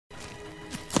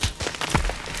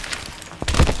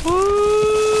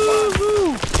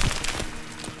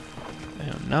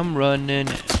And I'm running,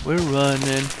 we're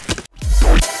running.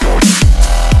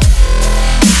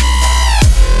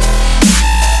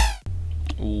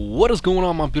 What is going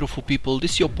on, my beautiful people?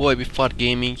 This is your boy FIREEEE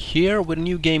Gaming here with a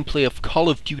new gameplay of Call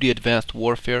of Duty Advanced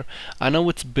Warfare. I know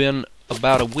it's been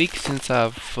about a week since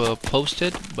I've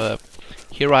posted, but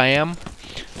here I am.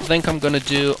 I think I'm gonna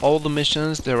do all the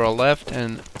missions there are left,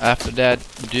 and after that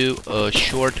do a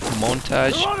short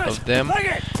montage of them,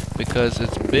 because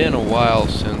it's been a while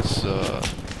since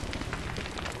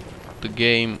the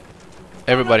game,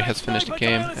 everybody has finished the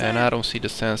game, and I don't see the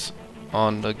sense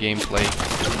on the gameplay.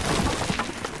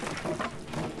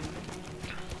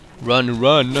 Run,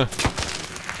 run!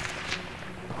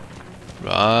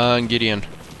 Run, Gideon.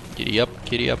 Giddy up,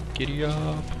 giddy up, giddy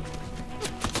up.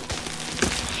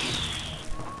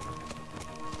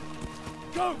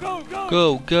 Go, go, go!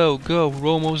 Go, go, go, we're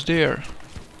almost there.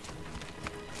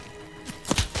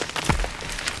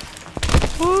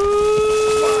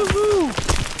 Woo!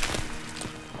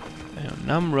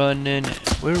 And I'm running,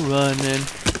 we're running.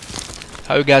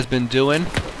 How you guys been doing?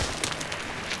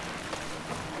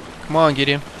 Come on,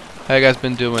 Gideon. How you guys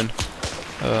been doing?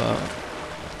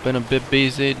 Been a bit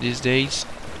busy these days,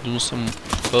 doing some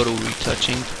photo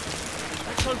retouching.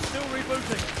 Still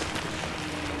rebooting.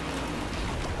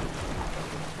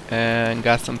 And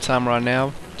got some time right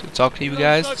now to talk to you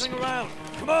guys. Come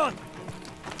on.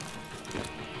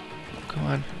 Come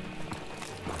on.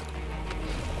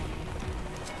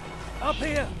 Up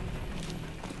here.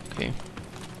 Okay.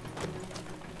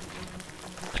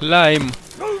 Climb.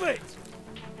 Move it.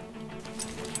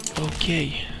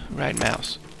 Okay. Right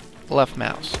mouse. Left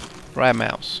mouse. Right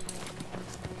mouse.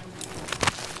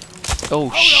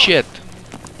 Oh shit.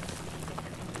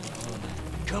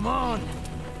 Come on.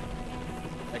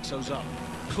 Exo's up.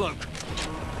 Cloak.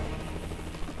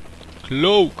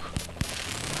 Cloak.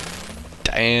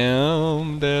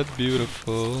 Damn, that's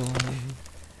beautiful.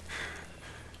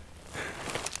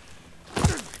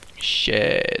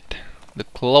 Shit. The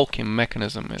cloaking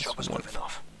mechanism is wonderful.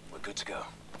 We're good to go.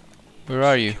 Where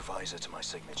are you? Visor to my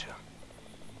signature.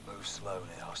 Move slow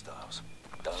near hostiles.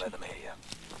 Don't let them hit you.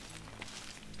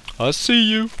 I see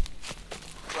you.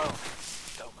 Well,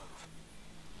 don't move.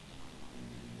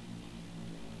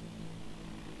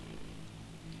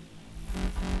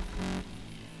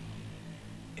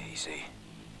 Easy.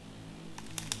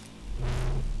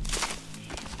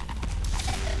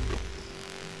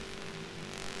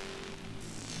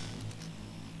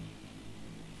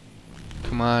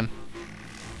 Come on.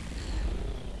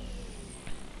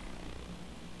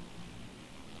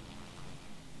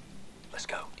 Let's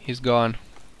go. He's gone.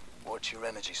 Watch your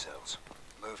energy cells.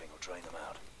 Moving will drain them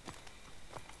out.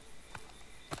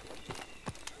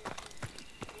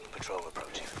 Patrol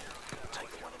approaching. Take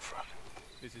the one in front.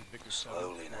 This is Victor.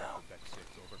 Slowly now.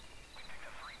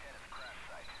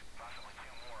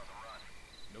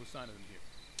 No sign of them here.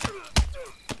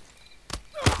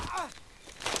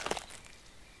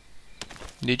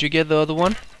 Did you get the other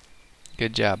one?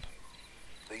 Good job.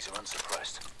 These are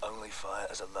unsuppressed. Only fire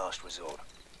as a last resort.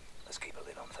 Let's keep a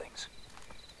lid on things.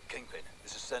 Kingpin,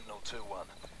 this is Sentinel 2-1.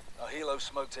 Our helo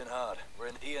smoked in hard. We're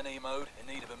in E&E mode, in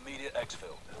need of immediate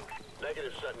exfil.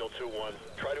 Negative, Sentinel 2-1.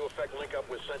 Try to effect link up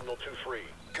with Sentinel 2-3.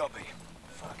 Copy.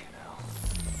 Fucking hell.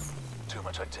 Too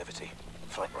much activity.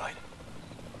 Flank right.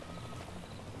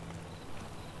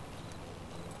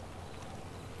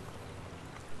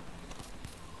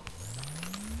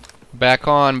 Back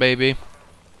on, baby.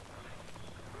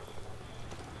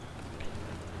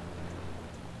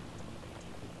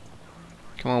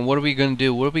 Come on, what are we gonna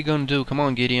do? What are we gonna do? Come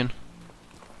on, Gideon.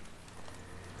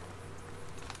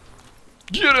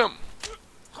 Get him!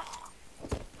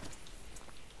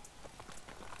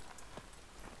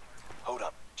 Hold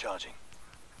up. Charging.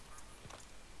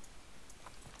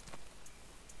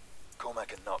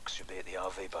 Cormac and Knox should be at the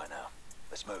RV by now.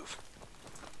 Let's move.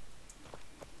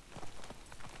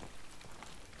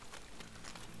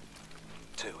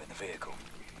 Two in the vehicle.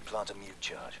 Plant a mute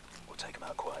charge. We'll take them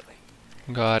out quietly.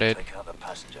 Got it. Take out the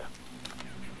passenger.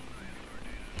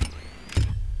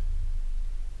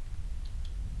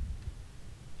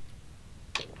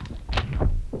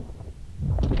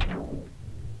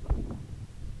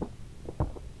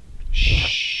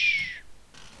 Shh.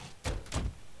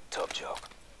 Top job.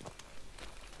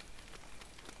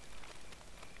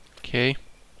 Okay.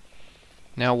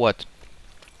 Now what?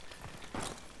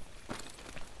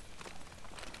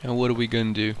 And what are we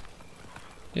gonna do?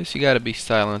 Yes, you gotta be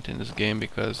silent in this game,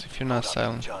 because if you're not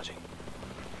silent... Charging.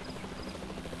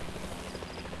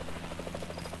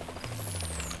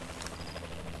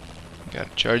 Gotta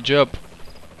charge up.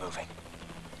 Moving.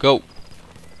 Go.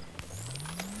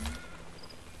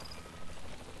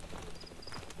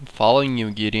 following you,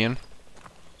 Gideon.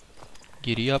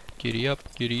 Giddy up, giddy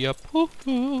up, giddy up.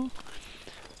 Woohoo!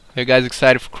 Are you guys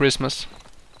excited for Christmas?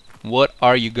 What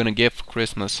are you gonna get for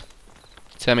Christmas?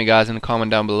 Tell me, guys, in the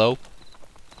comment down below.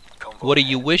 Convoy What do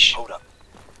you ahead. wish? Hold up.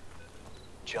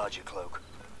 Charge your cloak.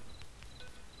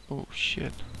 Oh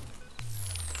shit.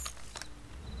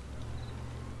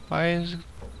 Why is it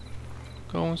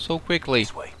going so quickly?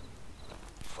 This way.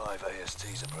 5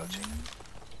 ASTs approaching.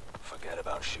 Forget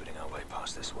about shooting our way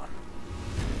past this one.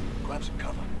 Grab some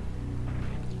cover.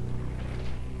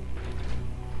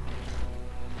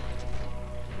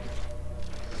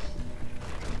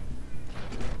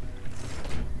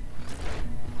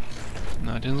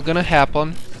 Nothing's gonna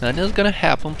happen. Nothing's gonna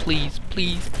happen. Please,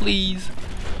 please, please.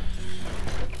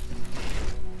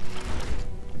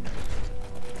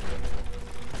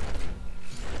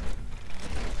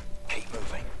 Keep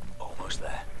moving. Almost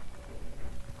there.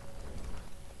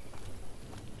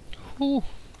 Whew.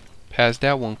 Pass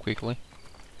that one quickly.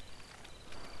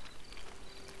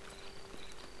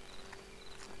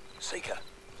 Seeker.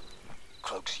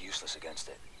 Cloak's useless against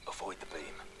it. Avoid the beam.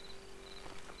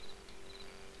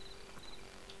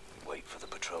 Wait for the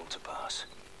patrol to pass.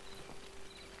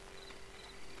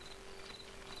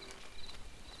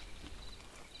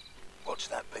 Watch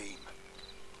that beam.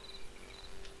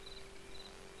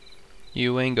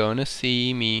 You ain't gonna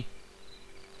see me.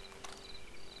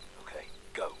 Okay,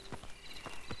 go.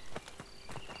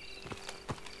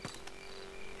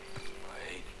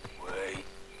 Wait.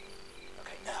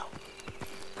 Okay, now.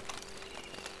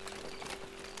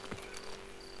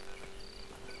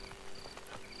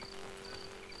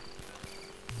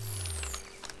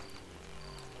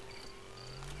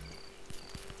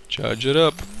 Charge it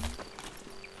up.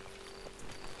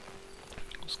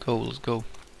 Let's go, let's go.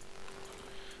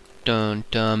 Dun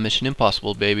dun, mission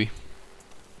impossible, baby.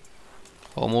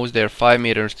 Almost there, 5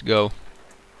 meters to go.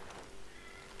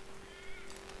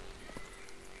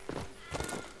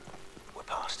 We're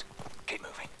past. Keep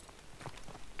moving.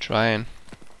 Trying.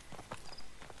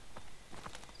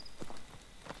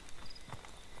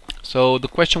 So the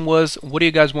question was, what do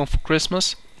you guys want for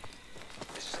Christmas?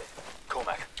 This is it.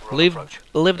 Cormac, we're on Leave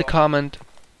approach. the comment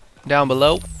down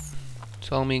below.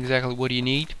 Tell me exactly what you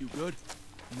need. You good?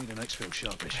 I need an exfil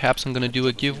sharpish. Perhaps I'm gonna do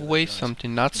a giveaway,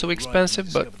 something not so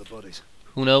expensive, but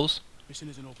who knows? Mission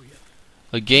isn't over yet.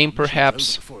 A game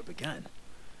perhaps. Before it began.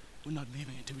 We're not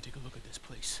leaving until we take a look at this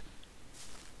place.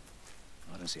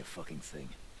 I don't see a fucking thing.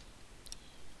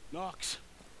 Knox,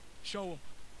 show him.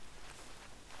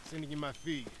 Sending you my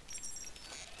feed.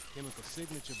 Chemical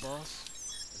signature, boss.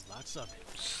 There's lots of it.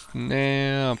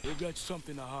 Snap. We've got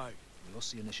something to hide. We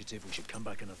lost the initiative, we should come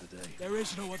back another day. There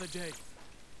is no other day.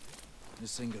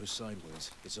 This thing goes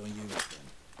sideways. It's on you then.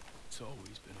 It's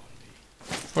always been on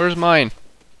me. Where's mine?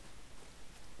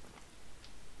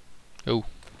 Oh.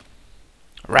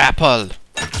 Rappel.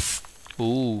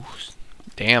 Ooh.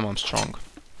 Damn, I'm strong.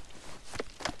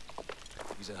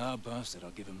 He's a hard bastard, I'll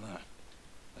give him that.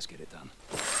 Let's get it done.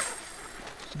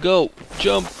 Go.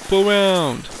 Jump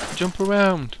around. Jump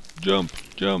around. Jump.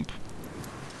 Jump.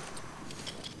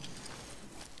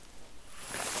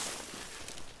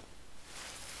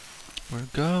 We're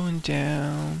going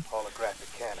down.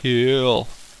 Holographic cannon. Hill.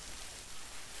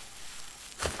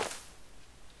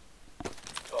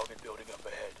 Target building up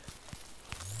ahead.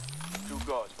 2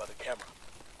 guards by the camera.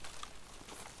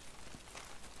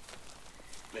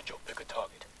 Mitchell, pick a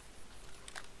target.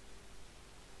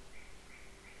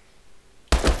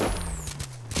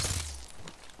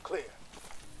 Clear.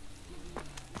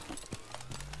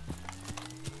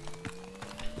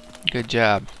 Good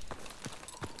job.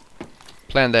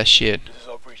 Plan that shit. This is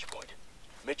our breach point.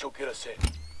 Mitchell, get us in.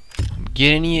 I'm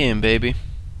getting you in, baby.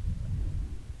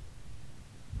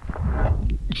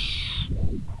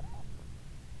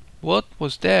 What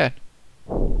was that?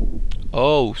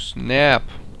 Oh, snap.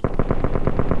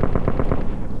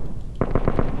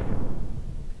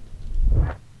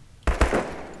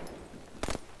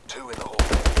 Two in the hall.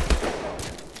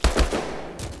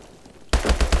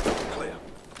 Clear.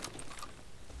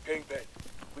 Kingpin,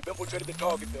 we've infiltrated the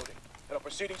target building and are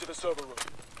proceeding to the server room.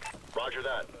 Roger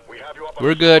that. We have you up on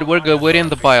We're good, we're good. We're in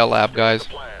the biolab, guys.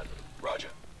 plan. Roger.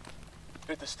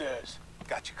 Hit the stairs.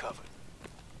 Got you covered.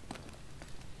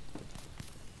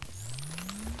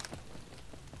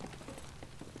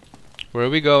 Where are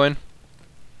we going?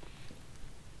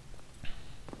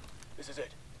 This is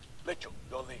it. Mitchell,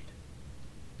 your lead.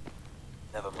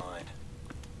 Never mind.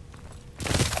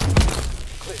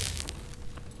 Clear.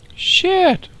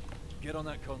 Shit! Get on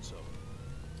that console.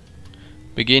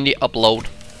 Begin the upload.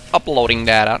 Uploading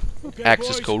data. Okay,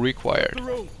 Access boys. code required. The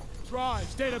room.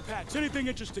 Drives, data packs, anything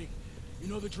interesting. You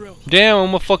know the drill. Damn,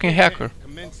 I'm a fucking hacker.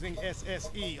 Commencing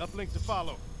SSE. Uplink to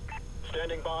follow.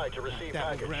 Standing by to receive That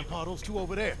one, package. Grandpa. Those two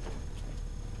over there.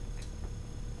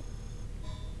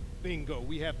 Bingo.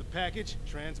 We have the package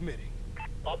transmitting.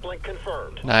 Uplink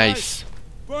confirmed. Nice.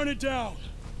 Burn it down.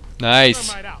 Nice.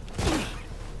 Thermite out.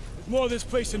 There's more of this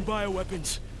place than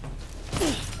bioweapons.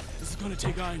 This is gonna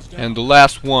take irons down. And the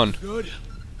last one. Good.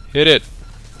 Hit it.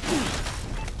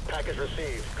 Package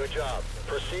received. Good job.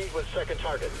 Proceed with second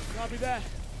target. Copy that.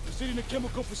 Proceeding to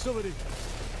chemical facility.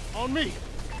 On me.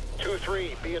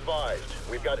 2-3, be advised.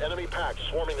 We've got enemy packs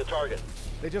swarming the target.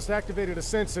 They just activated a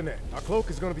sensor net. Our cloak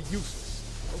is going to be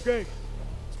useless. Okay.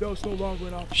 Stealth's no longer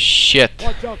an option. Shit.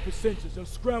 Watch out for sensors. They'll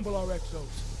scramble our exos.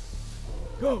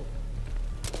 Go.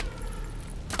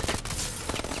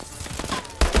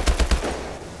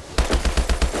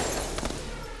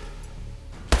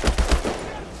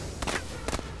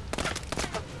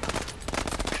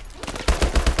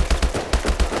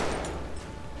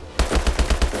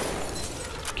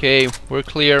 Okay, we're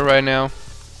clear right now.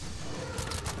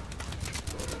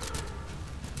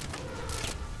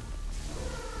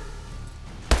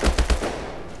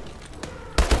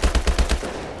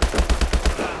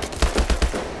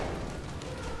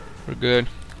 We're good.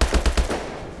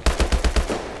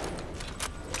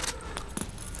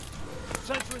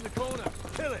 Sensor in the corner.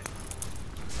 Kill it.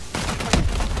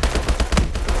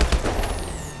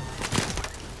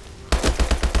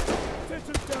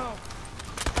 Sensor's down.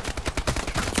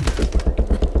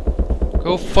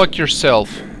 Go fuck yourself.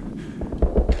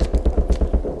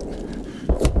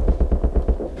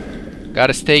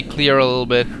 Gotta stay clear a little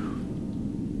bit.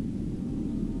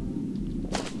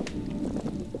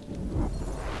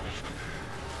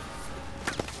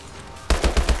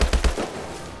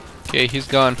 Okay, he's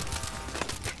gone.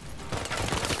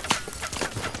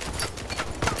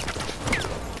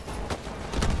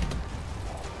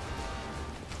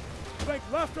 Flank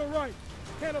left or right.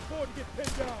 Can't afford to get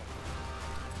pinned down.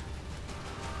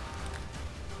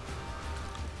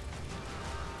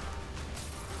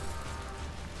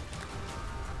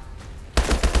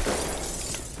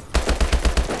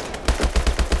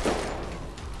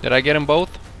 Did I get them both?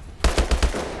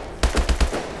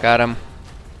 Got him.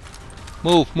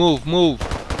 Move, move, move.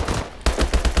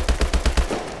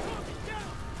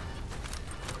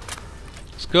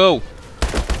 Let's go.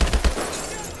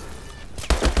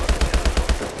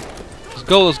 Let's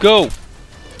go, let's go.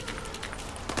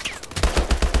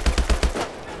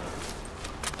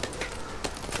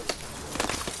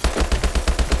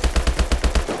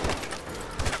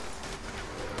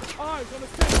 Eyes on the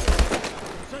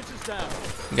sensor. Sensor's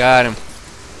down. Got him.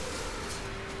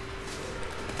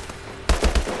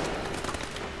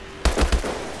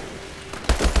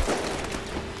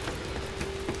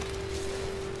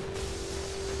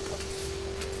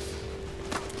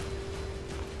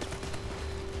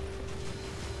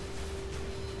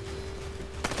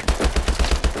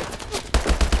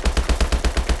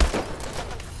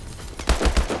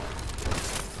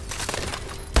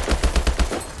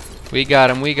 We got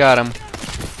him, we got him.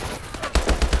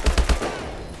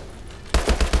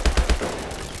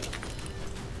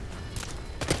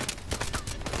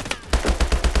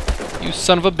 You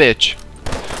son of a bitch.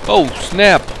 Oh,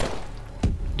 snap.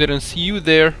 Didn't see you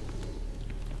there.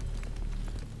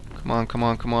 Come on, come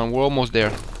on, come on. We're almost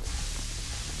there.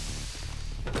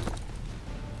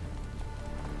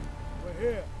 We're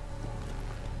here.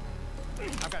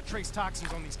 I've got trace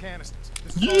toxins on these canisters.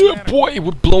 This is Yeah, organic. boy,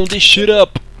 we're blowing this shit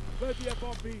up. Let the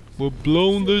FRB. We're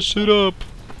blowing this shit up.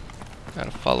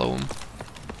 Gotta follow him.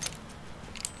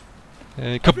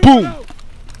 And Everyone kaboom! out.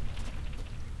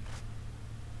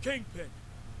 Kingpin.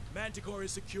 Manticore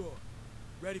is secure.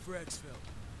 Ready for exfil.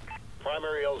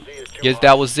 Primary LZ is too Yes, hot.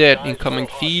 that was it. Guys, Incoming no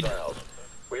feed. hostiles.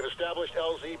 We've established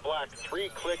LZ black 3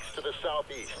 clicks to the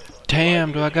southeast.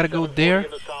 Damn, do I gotta go there?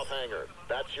 In the south hangar.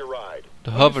 That's your ride.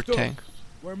 The hover Understood. tank.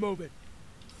 We're moving.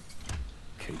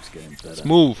 Keeps getting better. Let's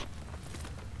move.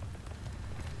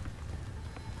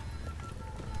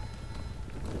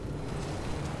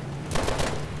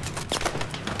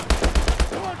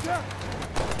 Contact.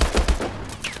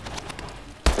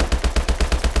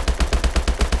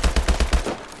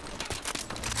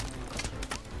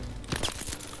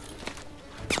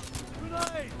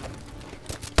 Grenade.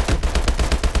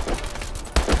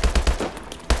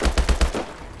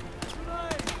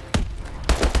 Grenade.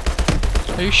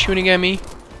 Are you shooting at me?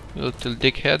 You little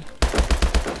dickhead.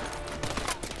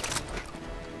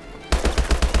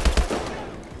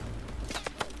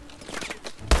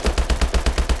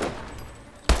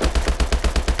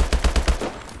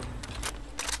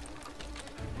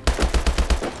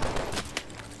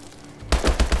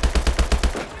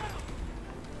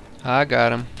 I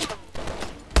got him.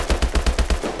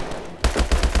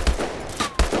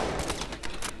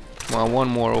 Come on, one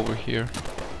more over here.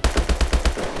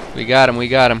 We got him, we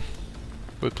got him.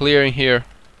 We're clearing here.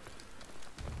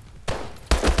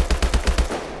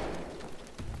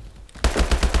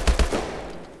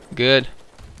 Good.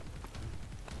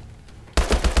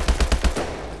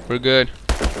 We're good.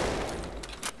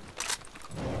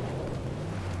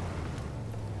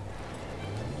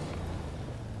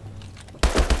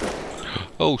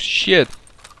 Oh shit.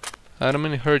 I don't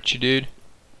mean to hurt you, dude.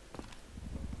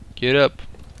 Get up.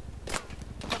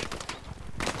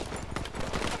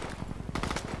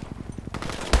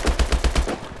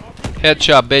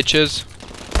 Headshot, bitches.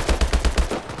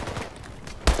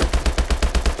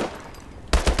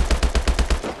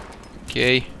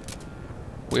 Okay.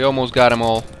 We almost got them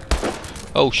all.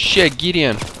 Oh shit,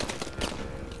 Gideon.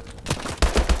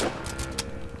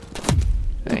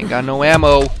 I ain't got no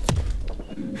ammo.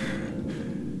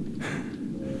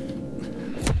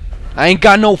 I ain't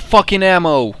got no fucking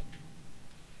ammo.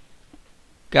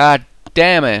 God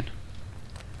damn it.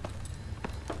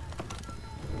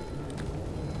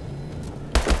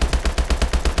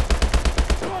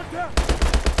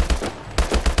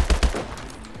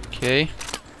 Okay.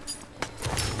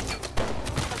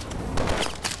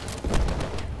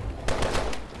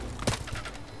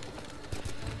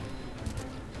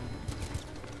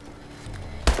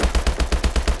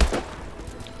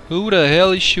 Who the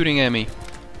hell is shooting at me?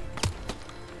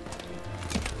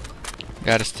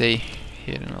 Gotta stay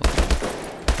hidden a little.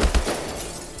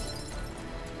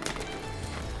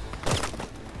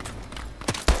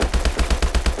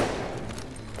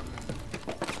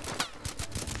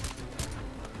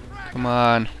 Come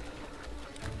on.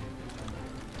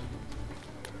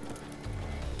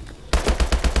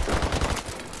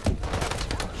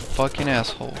 Fucking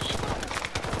assholes.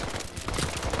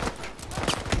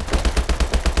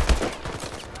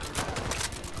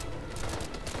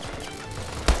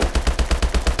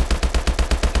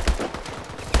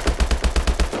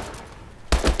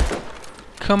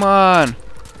 Come on.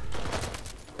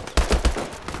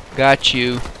 Got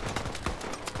you.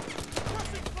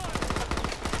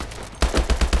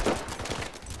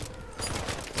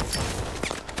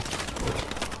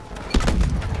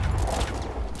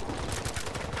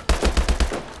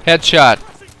 Headshot.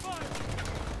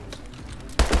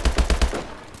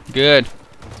 Good.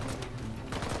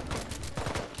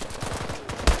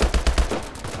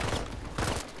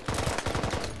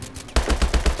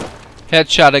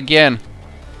 Headshot again.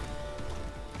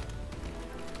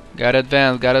 Gotta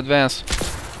advance, gotta advance.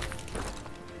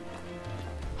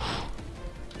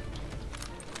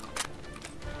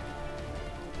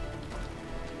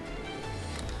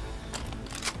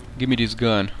 Give me this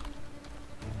gun.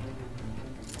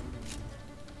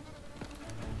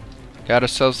 Got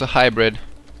ourselves a hybrid.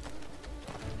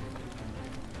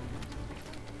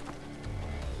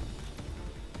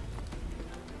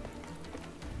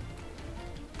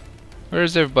 Where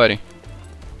is everybody?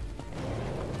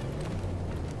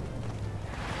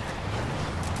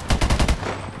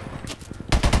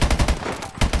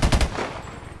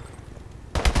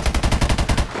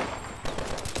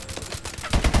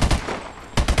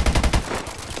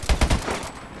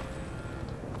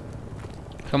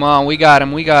 Come on, we got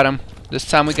him, we got him. This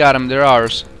time we got him, they're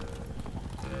ours.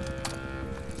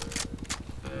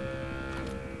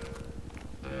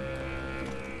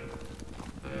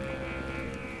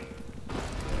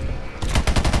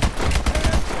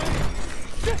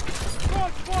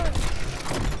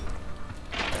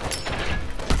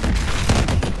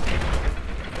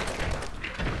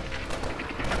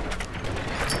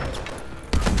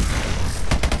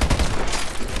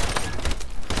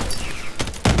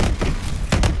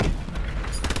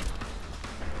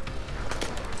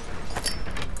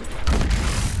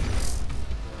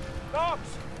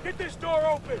 Get this door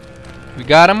open. We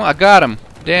got him? I got him.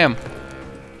 Damn.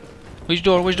 Which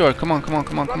door? Which door? Come on, come on,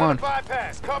 come on, come on.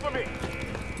 Bypass, cover me.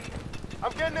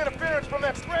 I'm getting interference from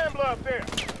that scrambler up there.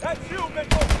 That's you,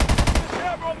 Mitchell. Just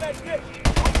hammer on that ditch.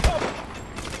 I'm covered.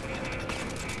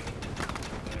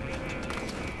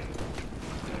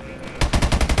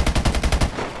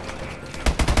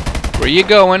 Where you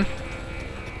going?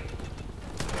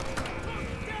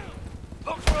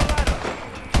 Look for a ladder.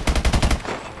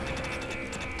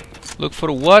 Look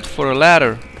for what? For a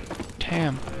ladder.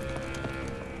 Damn.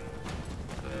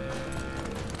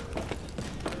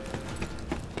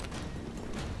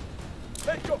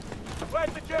 Mitchell,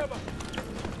 plant the jammer.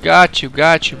 Got you,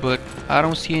 but I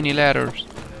don't see any ladders.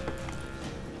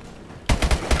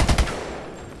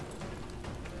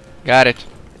 Got it.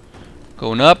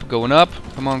 Going up, going up.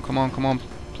 Come on, come on, come on.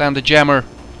 Plant the jammer.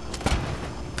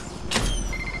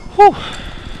 Whew.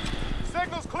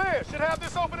 Signal's clear. Should have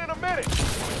this open in a minute.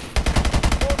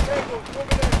 More cables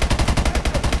moving in.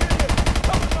 Victor, Gideon,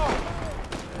 coming on.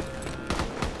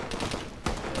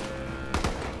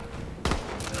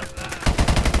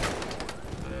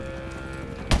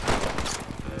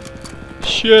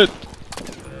 Shit.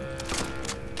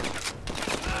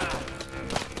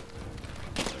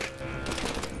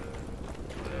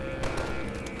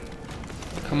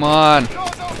 Come on.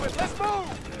 Doors open. Let's move.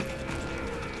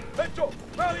 Victor,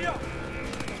 rally up.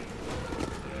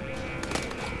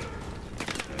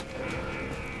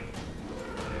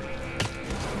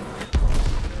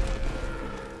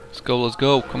 Let's go, let's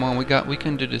go. Come on, we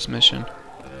can do this mission.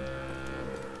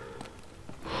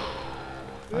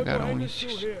 I got only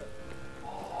 6.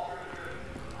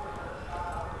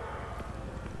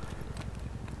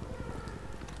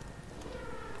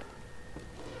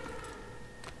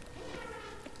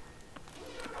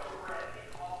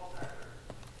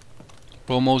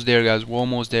 We're almost there, guys. We're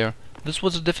almost there. This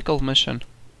was a difficult mission.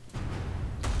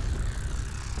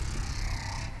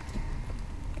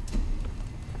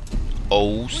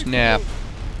 Oh snap.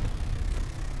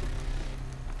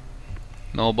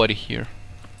 Nobody here.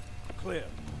 Clear.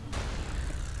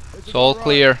 It's all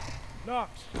clear.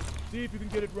 Knox, see if you can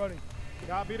get it running.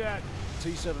 Copy that.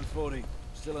 T-740,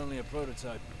 still only a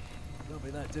prototype. Don't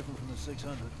be that different from the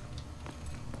 600.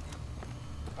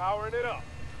 Powering it up.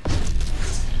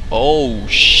 Oh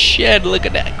shit, look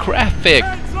at that graphic.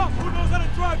 Hands up! Who knows how to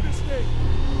drive this thing?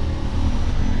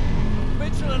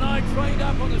 Mitchell and I trained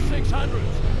up on the 600s.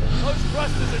 Those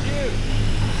thrusters are new.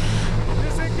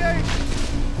 Disengage!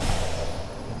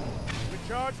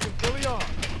 Recharged and fully armed.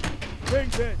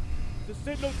 Kingpin, the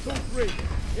Sentinel 2-3,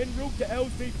 en route to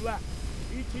LZ Black.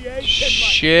 ETA 10 miles.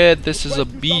 Shit, this is a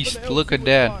beast. Look at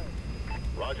that.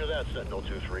 Roger that, Sentinel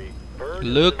 2-3. Bird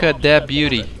Look at that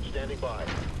beauty. standing by.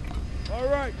 All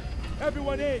right,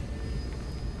 everyone in.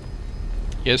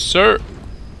 Yes, sir.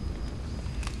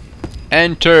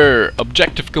 Enter.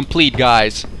 Objective complete,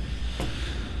 guys.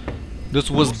 This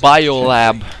was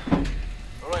Biolab.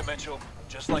 Alright, Mitchell.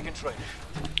 Just like in training.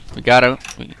 We gotta...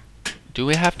 do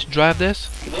we have to drive this?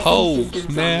 Oh,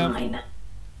 snap.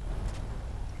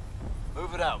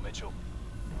 Move it out, Mitchell.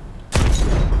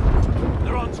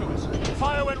 They're on to us.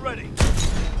 Fire when ready.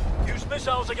 Use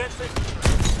missiles against infantry.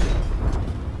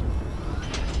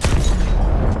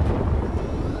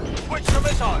 Switch to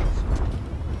missiles.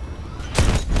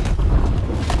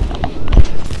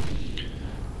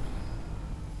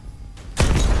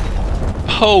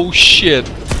 Oh shit.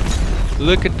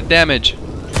 Look at the damage.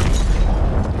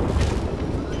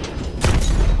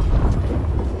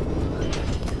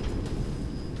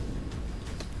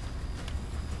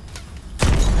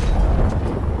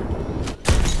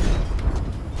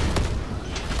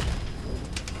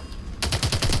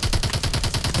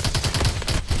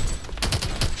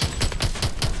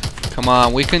 Come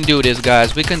on, we can do this,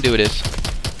 guys. We can do this.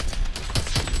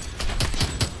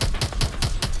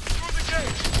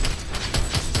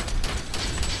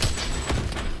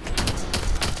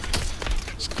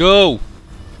 Let's go.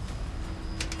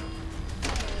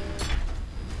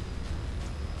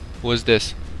 What's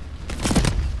this?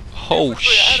 Oh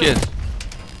shit.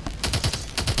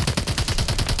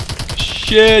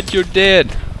 Shit, you're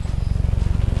dead.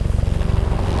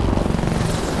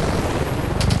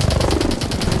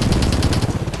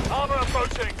 Armor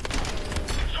approaching.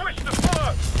 Switch to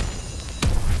fire.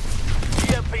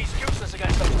 EMP's useless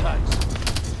against those tanks.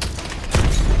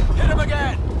 Hit him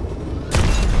again.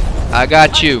 I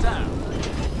got you.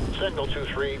 Sentinel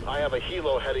 2-3, I have a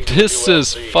helo heading to This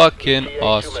is ULC. fucking ETA 2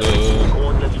 awesome. minutes.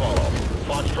 Coordinates follow.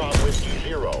 Foxtrot Whiskey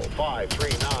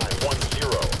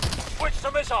 053910. Switch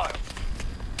to missiles.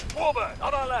 Warbird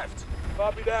on our left.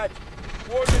 Copy that.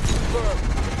 Coordinates confirmed.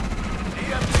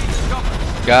 EMP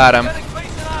discovered. Got him. Getting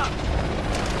facing out.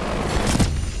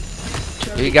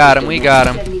 We got him. We got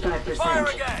him. Fire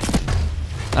again.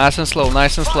 Nice and slow.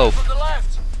 Nice and slow. Fire from the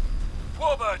left.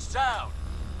 Warbird's down.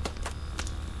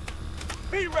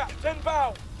 B-Raps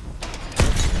inbound.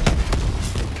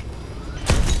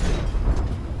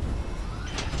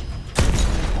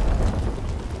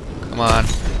 Come on.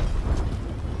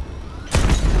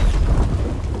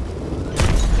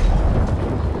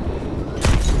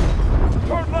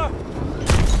 Turn left.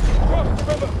 Cross the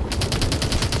river.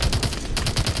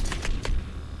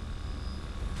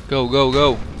 Go, go,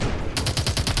 go.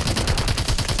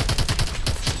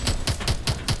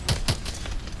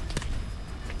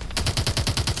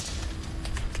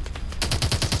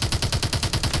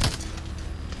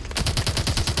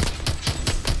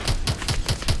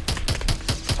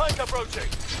 Tank approaching.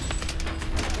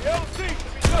 The LZ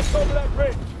should be just over that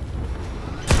bridge.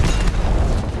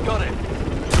 Got it.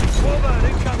 Warbird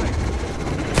incoming.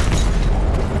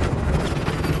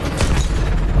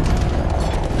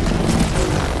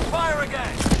 Fire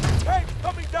again. Tanks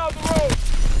coming down the road.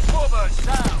 Warbird's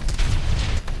down.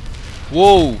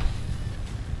 Whoa!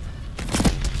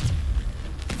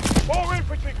 More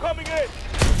infantry coming in.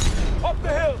 Up the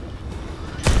hill.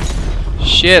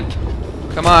 Shit!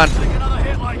 Come on! Take another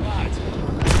hit like that.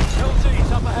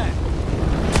 LT's up ahead.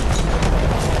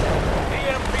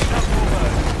 EMP'd up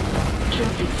Warbird.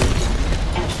 Traffic system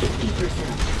at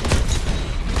 50%.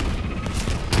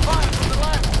 Fire from the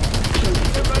left.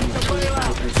 Get ready to bail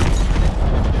out.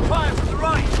 Fire from the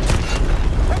right.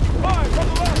 Taking fire from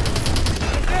the left.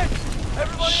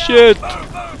 Everybody Shit! out.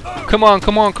 Move, move, move. Come on,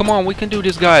 come on, come on! We can do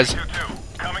this, guys!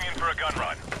 2-2, coming in for a gun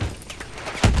run.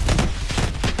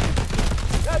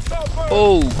 That's our bird.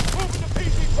 Oh! Moving the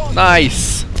PC box.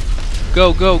 Nice!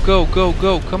 Go, go, go, go,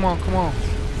 go! Come on, come on!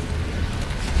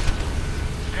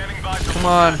 Standing by for Come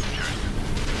more on!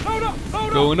 passengers. Load up, load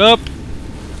up. Going up!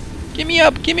 Give me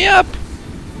up! Give me up!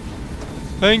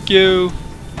 Thank you!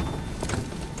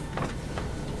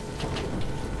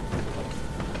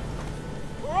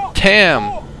 We're up. Damn!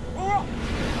 We're up.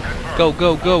 Go,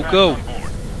 go, go, go! On board.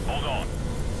 Hold on.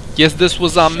 Yes, this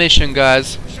was our mission,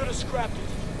 guys. Should have scrapped it.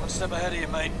 One step ahead of you,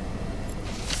 mate.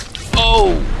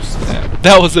 Oh! Snap.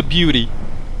 That was a beauty.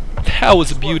 That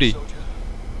was a beauty. Soldier.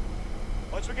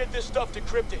 Once we get this stuff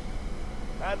decrypted,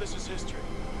 Atlas is history.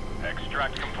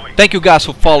 Extract complete. Thank you guys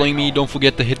for following me. Don't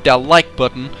forget to hit that like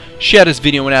button, share this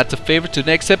video and add a favorite to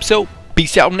the next episode.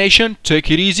 Peace out, nation.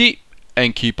 Take it easy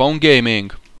and keep on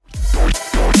gaming.